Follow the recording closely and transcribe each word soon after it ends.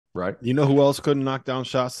right? You know who else couldn't knock down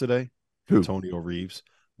shots today? Who? Antonio Reeves.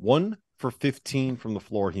 1 for 15 from the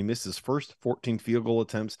floor. He missed his first 14 field goal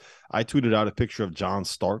attempts. I tweeted out a picture of John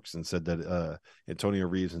Starks and said that Antonio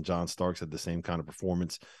Reeves and John Starks had the same kind of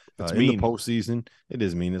performance That's in the mean. postseason. It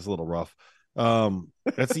is mean. It's a little rough.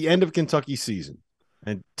 That's the end of Kentucky's season.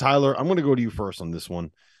 And Tyler, I'm going to go to you first on this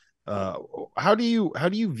one. How do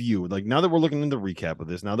you view, like, now that we're looking into the recap of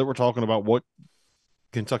this, now that we're talking about what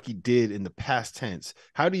Kentucky did in the past tense,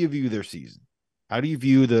 how do you view their season? How do you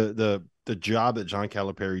view the job that John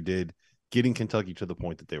Calipari did getting Kentucky to the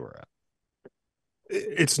point that they were at?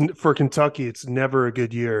 It's for Kentucky. It's never a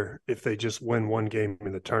good year if they just win one game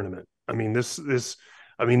in the tournament. I mean, this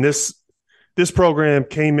program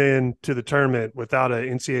came in to the tournament without an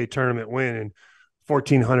NCAA tournament win in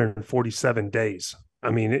 1,447 days.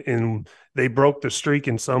 I mean, and they broke the streak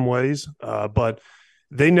in some ways, but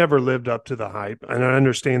they never lived up to the hype. And I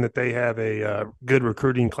understand that they have a good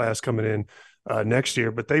recruiting class coming in next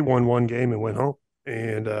year, but they won one game and went home.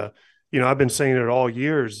 And, I've been saying it all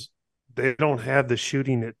years. They don't have the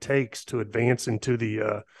shooting it takes to advance into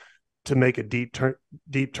the to make a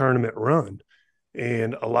deep tournament run.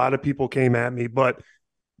 And a lot of people came at me, but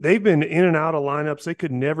they've been in and out of lineups. They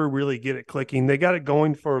could never really get it clicking. They got it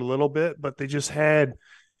going for a little bit, but they just had,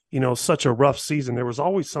 such a rough season. There was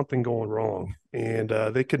always something going wrong, and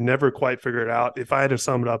they could never quite figure it out. If I had to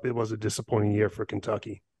sum it up, it was a disappointing year for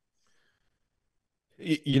Kentucky.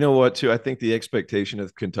 You know what, too? I think the expectation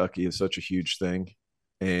of Kentucky is such a huge thing.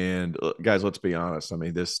 And guys, let's be honest. I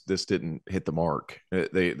mean, this didn't hit the mark.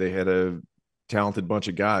 They had a talented bunch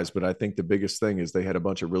of guys, but I think the biggest thing is they had a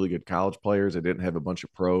bunch of really good college players. They didn't have a bunch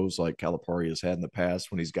of pros like Calipari has had in the past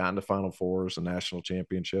when he's gotten to Final Fours and national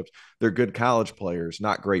championships. They're good college players,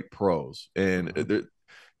 not great pros. And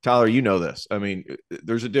Tyler, you know this. I mean,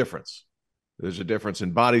 there's a difference. There's a difference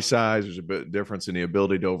in body size. There's a difference in the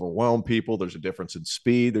ability to overwhelm people. There's a difference in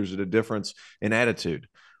speed. There's a difference in attitude.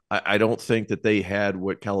 I don't think that they had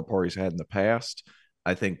what Calipari's had in the past.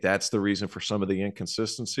 I think that's the reason for some of the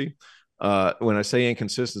inconsistency. When I say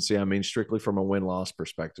inconsistency, I mean strictly from a win-loss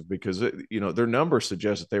perspective, because their numbers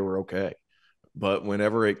suggest that they were okay. But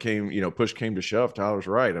whenever it came, push came to shove, Tyler's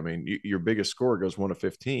right. I mean, your biggest score goes 1 of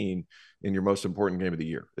 15 in your most important game of the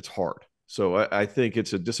year. It's hard. So I think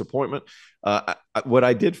it's a disappointment. What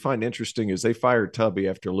I did find interesting is they fired Tubby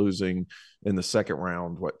after losing in the second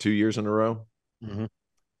round, 2 years in a row? Mm-hmm.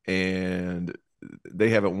 And they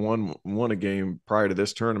haven't won a game prior to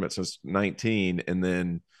this tournament since 19. And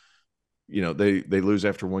then, they lose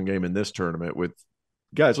after one game in this tournament with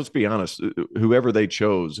guys. Let's be honest, whoever they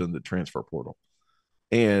chose in the transfer portal,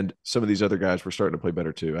 and some of these other guys were starting to play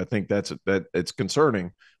better too. I think that it's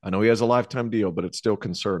concerning. I know he has a lifetime deal, but it's still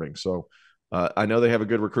concerning. So I know they have a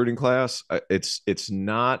good recruiting class. It's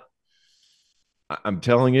not, I'm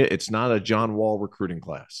telling you, it's not a John Wall recruiting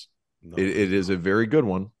class. No. It is a very good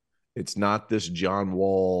one. It's not this John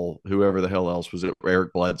Wall, whoever the hell else was it,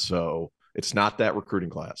 Eric Bledsoe. It's not that recruiting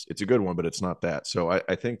class. It's a good one, but it's not that. So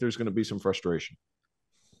I think there's going to be some frustration.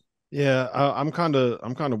 Yeah, I'm kind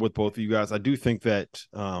of with both of you guys. I do think that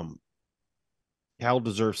Cal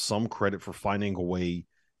deserves some credit for finding a way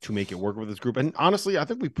to make it work with this group. And honestly, I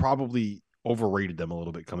think we probably overrated them a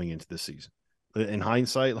little bit coming into this season. In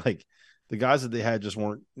hindsight, like, the guys that they had just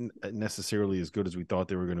weren't necessarily as good as we thought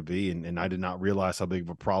they were going to be. And I did not realize how big of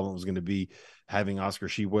a problem it was going to be having Oscar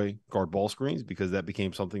Tshiebwe guard ball screens, because that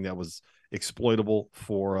became something that was exploitable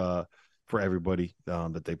for everybody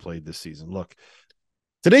that they played this season. Look,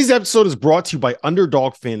 today's episode is brought to you by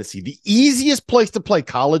Underdog Fantasy, the easiest place to play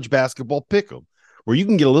college basketball pick'em, where you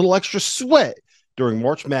can get a little extra sweat during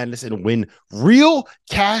March Madness and win real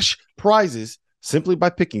cash prizes simply by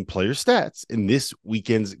picking player stats in this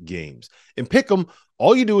weekend's games. In Pick'em,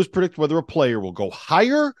 all you do is predict whether a player will go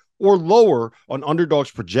higher or lower on Underdog's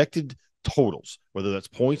projected totals, whether that's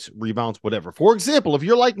points, rebounds, whatever. For example, if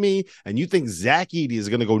you're like me and you think Zach Edey is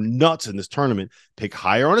going to go nuts in this tournament, pick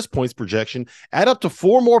higher on his points projection, add up to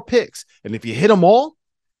 4 more picks, and if you hit them all,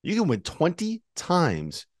 you can win 20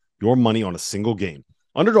 times your money on a single game.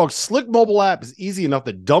 Underdog's slick mobile app is easy enough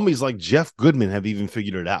that dummies like Jeff Goodman have even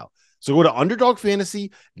figured it out. So go to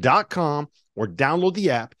underdogfantasy.com or download the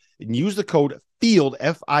app and use the code FIELD,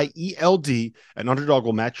 FIELD, and Underdog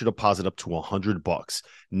will match your deposit up to $100.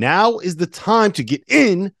 Now is the time to get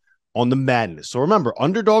in on the madness. So remember,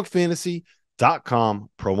 underdogfantasy.com,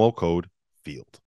 promo code FIELD.